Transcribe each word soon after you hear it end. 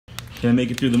Can I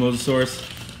make it through the Mosasaurus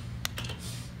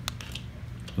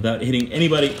without hitting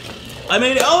anybody? I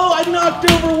made it. Oh, I knocked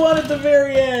over one at the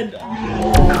very end.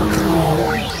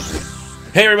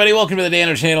 Hey everybody, welcome to the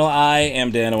Dano channel. I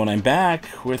am Dano and I'm back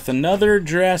with another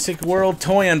Jurassic World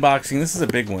Toy unboxing. This is a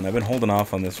big one. I've been holding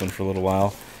off on this one for a little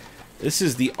while. This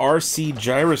is the RC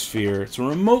Gyrosphere. It's a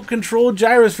remote control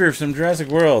gyrosphere from Jurassic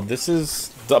World. This is,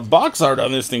 the box art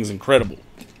on this thing's incredible.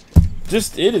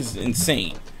 Just, it is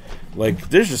insane. Like,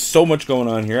 there's just so much going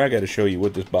on here. I gotta show you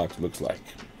what this box looks like.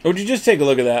 Would you just take a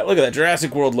look at that? Look at that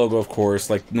Jurassic World logo, of course,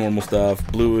 like normal stuff.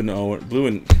 Blue and Owen.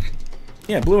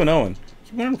 You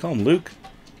want to call him Luke?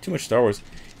 Too much Star Wars.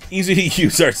 Easy to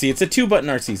use RC. It's a 2-button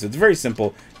RC, so it's very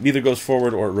simple. It either goes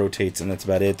forward or it rotates, and that's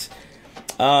about it.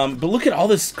 But look at all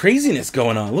this craziness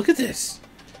going on. Look at this.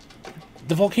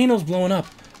 The volcano's blowing up.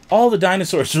 All the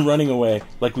dinosaurs are running away,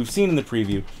 like we've seen in the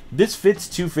preview. This fits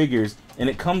 2 figures, and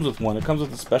it comes with one. It comes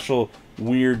with a special,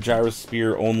 weird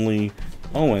gyrosphere only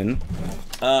Owen.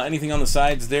 Anything on the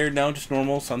sides there? No, just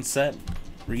normal sunset.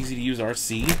 Easy to use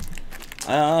RC.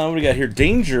 What do we got here?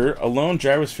 Danger. A lone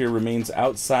gyrosphere remains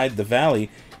outside the valley.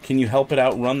 Can you help it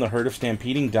outrun the herd of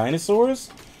stampeding dinosaurs?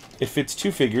 It fits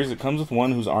 2 figures. It comes with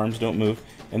one whose arms don't move.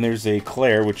 And there's a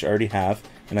Claire, which I already have.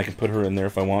 And I can put her in there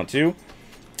if I want to.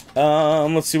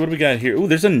 Let's see. What do we got here? Ooh,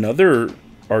 there's another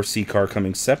RC car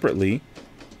coming separately.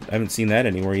 I haven't seen that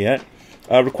anywhere yet.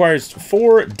 Requires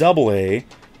 4 AA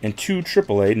and 2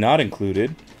 AAA, not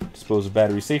included. Dispose of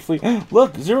battery safely.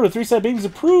 Look, 0 to 3 side babies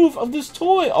approve of this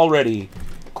toy already.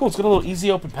 Cool, it's got a little easy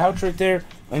open pouch right there.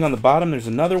 I think on the bottom there's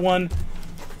another one.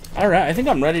 Alright, I think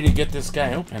I'm ready to get this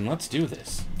guy open. Let's do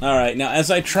this. Alright, now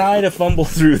as I try to fumble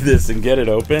through this and get it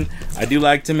open, I do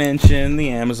like to mention the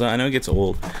Amazon. I know it gets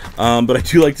old, but I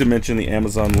do like to mention the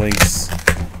Amazon links.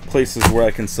 Places where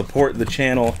I can support the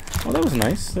channel. Oh, that was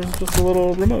nice. There's just a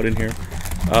little remote in here.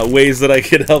 Ways that I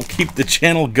could help keep the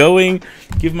channel going,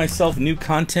 give myself new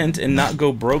content, and not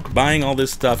go broke buying all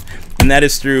this stuff. And that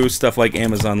is through stuff like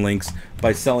Amazon links,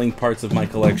 by selling parts of my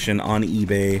collection on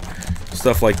eBay,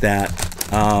 stuff like that.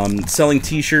 Selling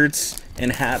t-shirts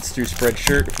and hats through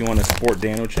Spreadshirt if you want to support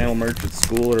Dano channel merch at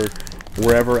school or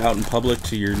wherever out in public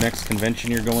to your next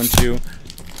convention you're going to.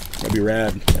 That'd be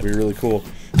rad. That'd be really cool.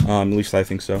 At least I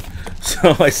think so.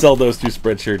 So I sell those through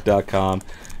Spreadshirt.com.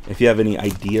 If you have any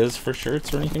ideas for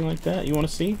shirts or anything like that you want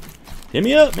to see, hit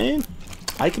me up, man.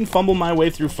 I can fumble my way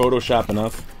through Photoshop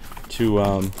enough to,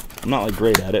 I'm not like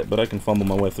great at it, but I can fumble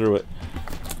my way through it.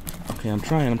 Okay, I'm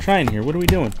trying here. What are we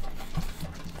doing?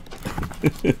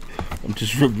 I'm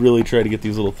just really trying to get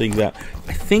these little things out.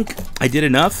 I think I did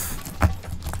enough.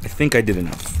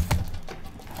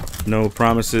 No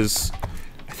promises.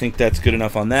 I think that's good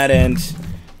enough on that end.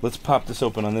 Let's pop this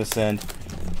open on this end.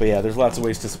 But yeah, there's lots of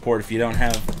ways to support if you don't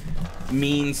have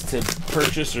means to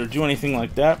purchase or do anything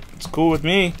like that. It's cool with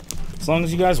me. As long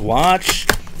as you guys watch,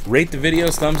 rate the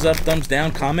videos, thumbs up, thumbs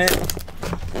down, comment.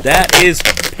 That is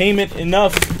payment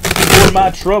enough for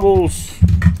my troubles.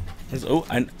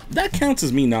 That counts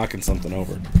as me knocking something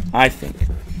over, I think.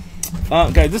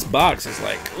 Guys, this box is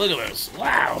like, look at this.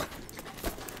 Wow.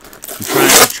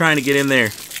 I'm trying to get in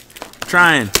there. I'm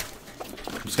trying.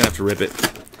 I'm just going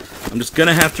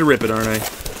to have to rip it. Aren't I?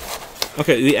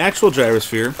 Okay, the actual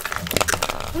gyrosphere.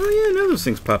 Oh yeah, now those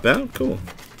things pop out. Cool.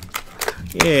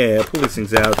 Yeah, pull these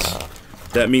things out.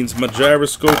 That means my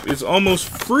gyroscope is almost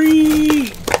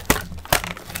free.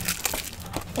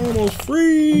 Almost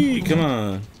free. Come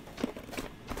on.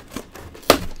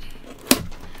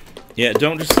 Yeah,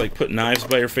 don't just like put knives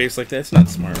by your face like that. It's not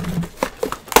smart.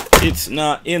 It's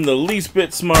not in the least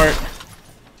bit smart.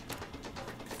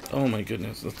 Oh my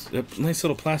goodness. That's a nice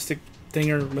little plastic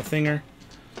thinger.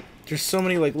 There's so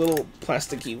many like little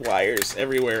plasticky wires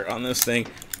everywhere on this thing.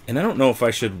 And I don't know if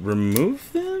I should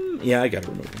remove them. Yeah, I gotta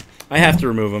remove them. I have to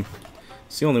remove them.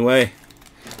 It's the only way.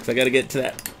 Because I gotta get to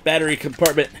that battery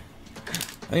compartment.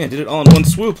 I think I did it all in one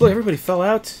swoop. Look, everybody fell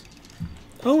out.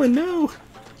 Oh, and no.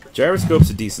 Gyroscope's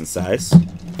a decent size.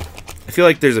 I feel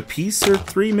like there's a piece or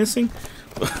 3 missing.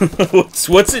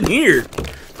 What's in here?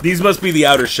 These must be the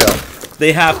outer shell.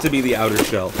 They have to be the outer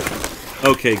shell.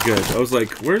 Okay, good. I was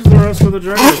like, where's the rest of the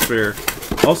gyrosphere?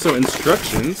 Also,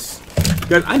 instructions.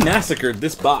 Guys, I massacred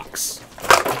this box.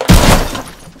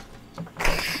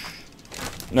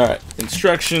 Alright,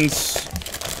 instructions.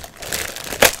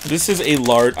 This is a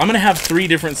large... I'm going to have 3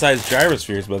 different sized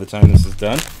gyrospheres by the time this is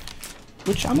done.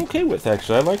 Which I'm okay with,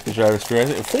 actually. I like the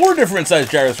gyrosphere. 4 different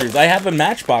sized gyrospheres. I have a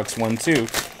Matchbox one, too.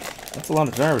 That's a lot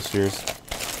of gyrospheres.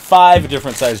 5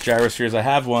 different sized gyrospheres. I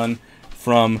have one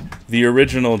from the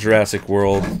original Jurassic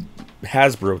World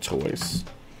Hasbro toys.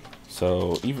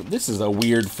 So even this is a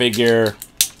weird figure.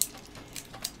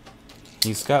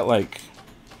 He's got like,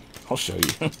 I'll show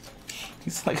you.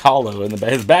 He's like hollow in the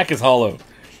back. His back is hollow.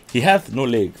 He hath no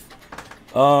legs.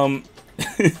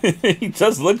 He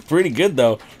does look pretty good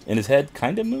though, and his head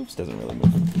kind of moves. Doesn't really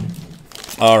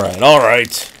move. All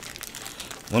right.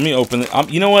 Let me open it.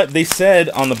 You know what they said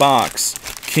on the box?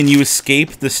 Can you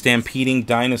escape the stampeding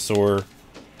dinosaur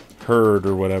herd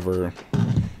or whatever?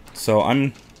 So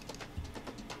I'm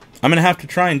gonna have to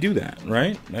try and do that,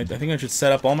 right? I think I should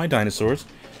set up all my dinosaurs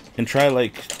and try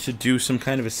like to do some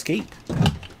kind of escape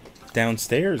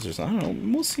downstairs or something. I don't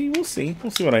know. We'll see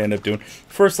what I end up doing.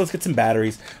 First, let's get some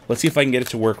batteries. Let's see if I can get it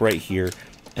to work right here,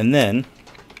 and then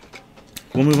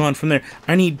we'll move on from there.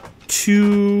 I need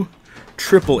 2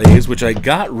 AAAs, which I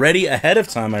got ready ahead of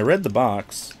time. I read the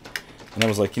box, and I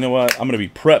was like, you know what? I'm gonna be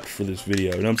prepped for this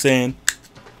video. You know what I'm saying?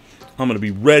 I'm gonna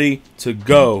be ready to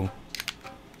go.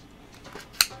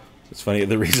 It's funny.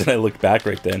 The reason I looked back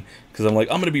right then, because I'm like,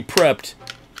 I'm gonna be prepped.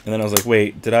 And then I was like,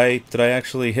 wait, did I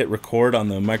actually hit record on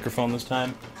the microphone this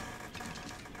time?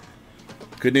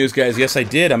 Good news, guys. Yes, I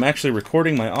did. I'm actually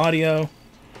recording my audio.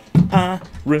 I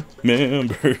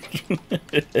remembered.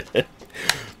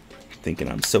 Thinking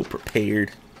I'm so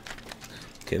prepared.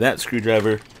 Okay, that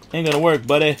screwdriver ain't gonna work,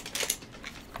 buddy.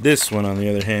 This one, on the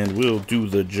other hand, will do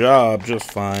the job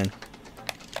just fine.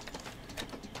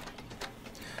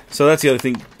 So that's the other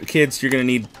thing. Kids, you're gonna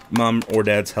need mom or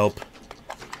dad's help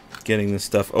getting this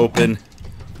stuff open.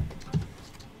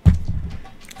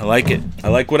 I like it. I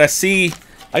like what I see.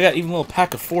 I got even a little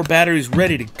pack of 4 batteries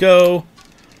ready to go.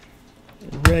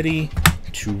 Ready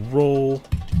to roll.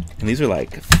 And these are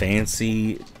like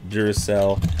fancy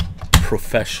Duracell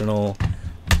professional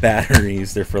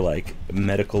batteries. They're for like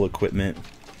medical equipment,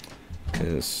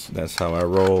 because that's how I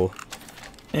roll.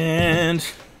 And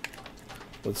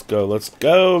let's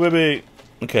go, baby.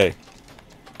 Okay.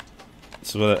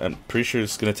 So I'm pretty sure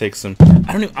it's gonna take some.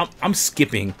 I don't know. I'm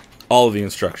skipping all of the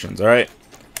instructions. All right.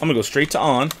 I'm gonna go straight to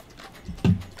on.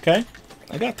 Okay.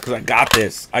 I got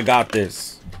this.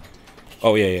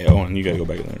 Oh yeah. Oh, and you gotta go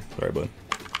back in there.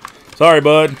 Sorry,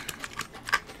 bud.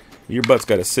 Your butt's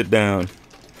gotta sit down.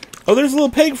 Oh, there's a little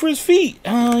peg for his feet.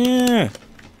 Oh yeah.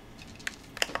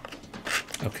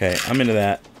 Okay, I'm into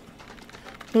that.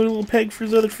 A little peg for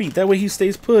his other feet. That way he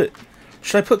stays put.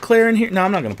 Should I put Claire in here? No,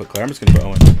 I'm not gonna put Claire. I'm just gonna put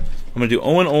Owen. I'm gonna do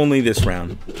Owen only this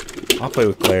round. I'll play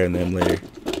with Claire and them later.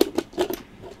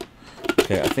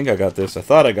 Okay, I think I got this. I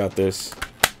thought I got this.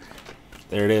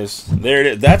 There it is. There it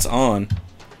is. That's on.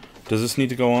 Does this need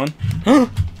to go on? Huh?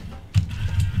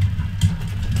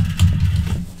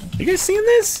 You guys seeing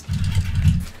this?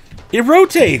 It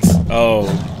rotates.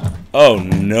 Oh. Oh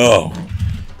no.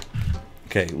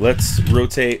 Okay, let's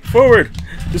rotate forward.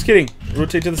 Just kidding.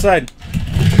 Rotate to the side.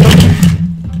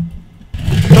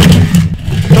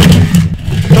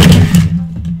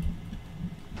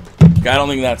 I don't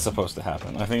think that's supposed to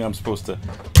happen. I think I'm supposed to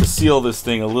seal this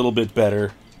thing a little bit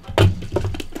better.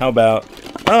 How about...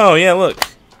 Oh, yeah, look.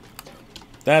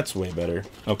 That's way better.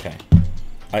 Okay.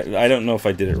 I don't know if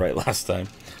I did it right last time.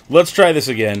 Let's try this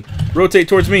again. Rotate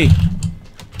towards me.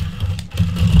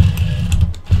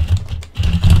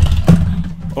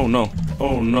 Oh, no.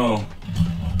 Oh, no.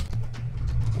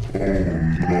 Oh,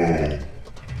 no.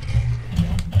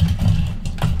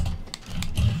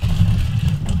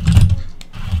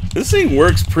 This thing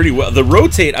works pretty well. The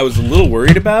rotate I was a little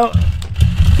worried about.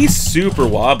 He's super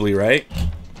wobbly, right?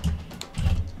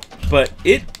 But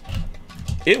it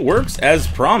works as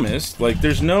promised. Like,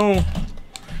 there's no...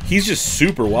 He's just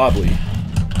super wobbly.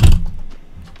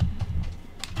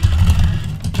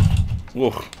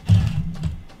 Whoa.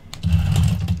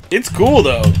 It's cool,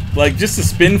 though. Like, just the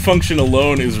spin function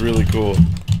alone is really cool.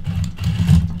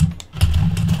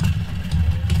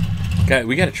 Okay,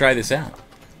 we gotta try this out.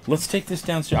 Let's take this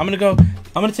downstairs. I'm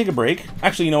gonna take a break.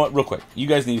 Actually, you know what? Real quick. You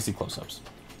guys need to see close-ups.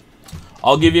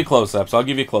 I'll give you close-ups.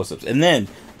 And then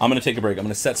I'm gonna take a break. I'm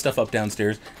gonna set stuff up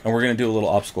downstairs, and we're gonna do a little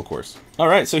obstacle course. All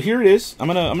right, so here it is.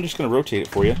 I'm just gonna rotate it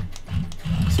for you.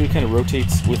 See what kind of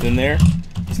rotates within there.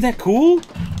 Isn't that cool?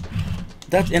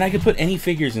 And I could put any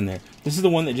figures in there. This is the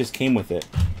one that just came with it.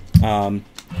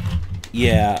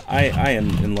 Yeah, I am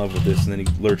in love with this. And then he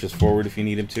lurches forward if you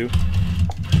need him to.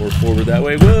 Or forward that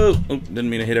way. Whoa! Oh, didn't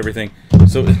mean to hit everything.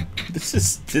 So this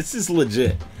is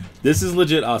legit. This is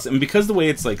legit awesome. And because the way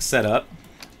it's like set up,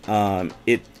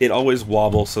 it always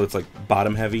wobbles, so it's like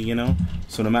bottom heavy, you know.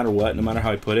 So no matter what, no matter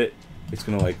how I put it, it's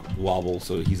gonna like wobble,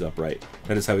 so he's upright.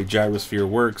 That is how a gyrosphere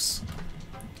works.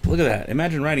 Look at that!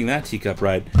 Imagine riding that teacup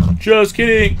ride. Just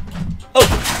kidding.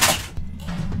 Oh.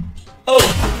 Oh.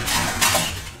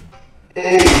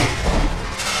 Oh.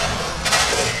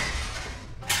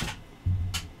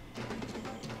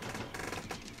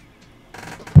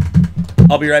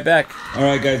 be right back. All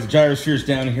right, guys, the gyrosphere's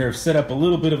down here. I've set up a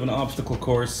little bit of an obstacle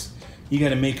course. You got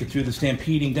to make it through the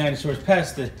stampeding dinosaurs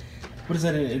past the, what is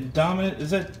that, an Indominus? Is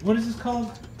that, what is this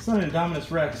called? It's not an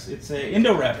Indominus Rex. It's a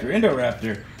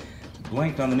Indoraptor.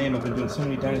 Blanked on the name. I've been doing so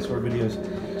many dinosaur videos.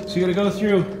 So you got to go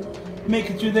through, make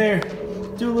it through there,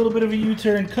 do a little bit of a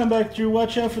U-turn, come back through,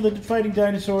 watch out for the fighting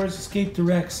dinosaurs, escape the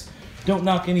Rex, don't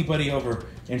knock anybody over,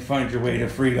 and find your way to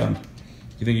freedom.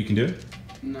 You think you can do it?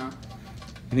 No.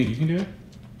 You think you can do it?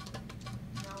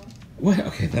 No. What?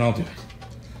 Okay, then I'll do it.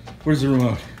 Where's the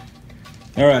remote?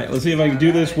 All right, let's see if I can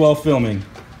do this while filming.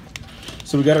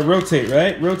 So we got to rotate,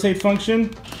 right? Rotate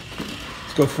function.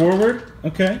 Let's go forward.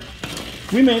 Okay.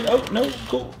 We made, oh, no,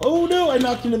 go, oh no, I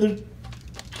knocked into the,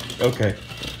 okay.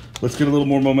 Let's get a little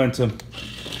more momentum.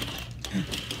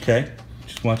 Okay,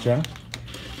 just watch out.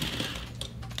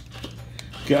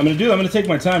 Okay, I'm gonna take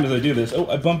my time as I do this. Oh,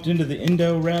 I bumped into the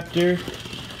Indoraptor.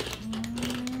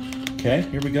 Okay,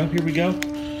 here we go. There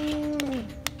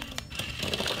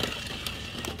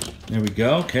we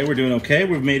go. Okay, we're doing okay.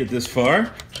 We've made it this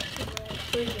far.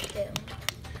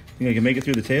 Think I can make it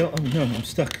through the tail? Oh no, I'm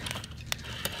stuck.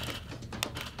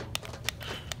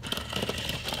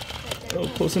 Oh,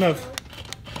 close enough.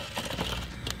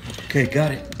 Okay,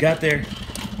 got it. Got there.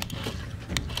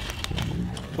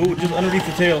 Oh, just underneath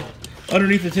the tail.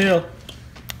 Underneath the tail.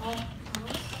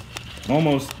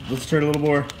 Almost. Let's turn a little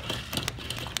more.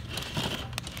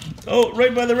 Oh,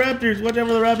 right by the raptors. Watch out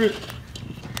for the raptors.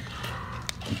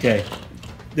 Okay.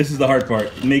 This is the hard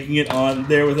part. Making it on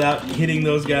there without hitting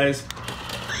those guys.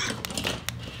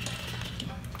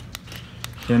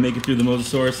 Can I make it through the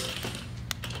Mosasaurus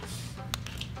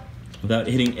without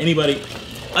hitting anybody?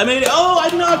 I made it. Oh,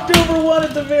 I knocked over one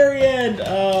at the very end.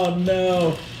 Oh,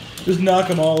 no. Just knock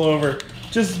them all over.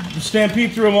 Just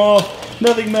stampede through them all.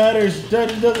 Nothing matters. None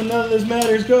of this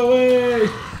matters. Go away.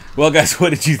 Well, guys,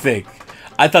 what did you think?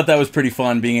 I thought that was pretty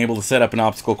fun, being able to set up an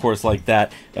obstacle course like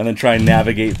that and then try and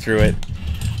navigate through it.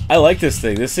 I like this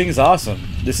thing. This thing is awesome.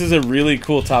 This is a really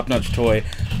cool top-notch toy.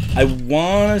 I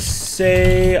want to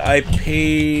say I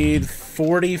paid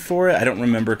 $40 for it. I don't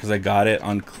remember because I got it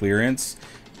on clearance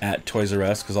at Toys R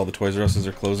Us because all the Toys R Us's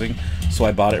are closing. So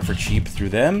I bought it for cheap through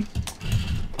them.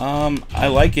 I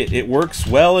like it. It works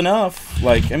well enough.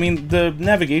 Like, I mean, the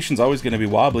navigation's always going to be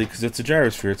wobbly because it's a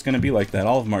gyrosphere. It's going to be like that.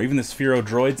 All of them are. Even the Sphero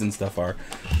droids and stuff are.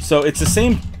 So it's the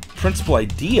same principal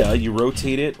idea. You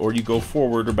rotate it or you go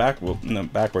forward or back. Well,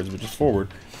 not backwards, but just forward.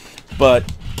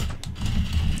 But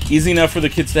easy enough for the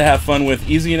kids to have fun with.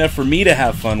 Easy enough for me to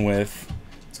have fun with.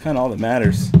 It's kind of all that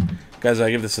matters. Guys,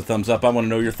 I give this a thumbs up. I want to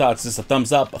know your thoughts. Is this a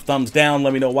thumbs up, a thumbs down?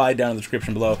 Let me know why down in the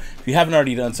description below. If you haven't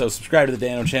already done so, subscribe to the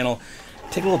Dano channel.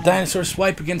 Take a little dinosaur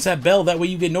swipe against that bell. That way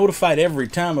you get notified every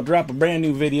time I drop a brand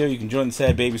new video. You can join the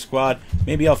Sad Baby Squad.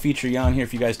 Maybe I'll feature you on here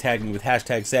if you guys tag me with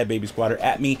hashtag Sad Baby Squad or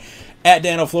at me, at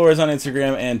Dano Flores on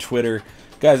Instagram and Twitter.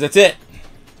 Guys, that's it.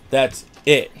 That's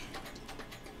it.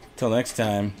 Till next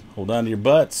time, hold on to your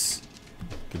butts.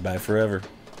 Goodbye forever.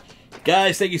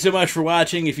 Guys, thank you so much for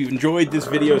watching. If you've enjoyed this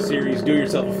video series, do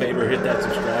yourself a favor, hit that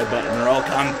subscribe button or I'll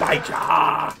come bite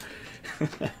ya.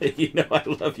 You know I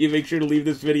love you. Make sure to leave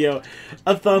this video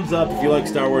a thumbs up. If you like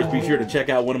Star Wars, be sure to check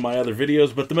out one of my other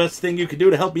videos. But the best thing you can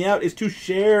do to help me out is to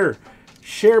share.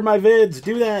 Share my vids.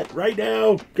 Do that right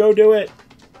now. Go do it.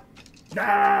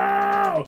 Now.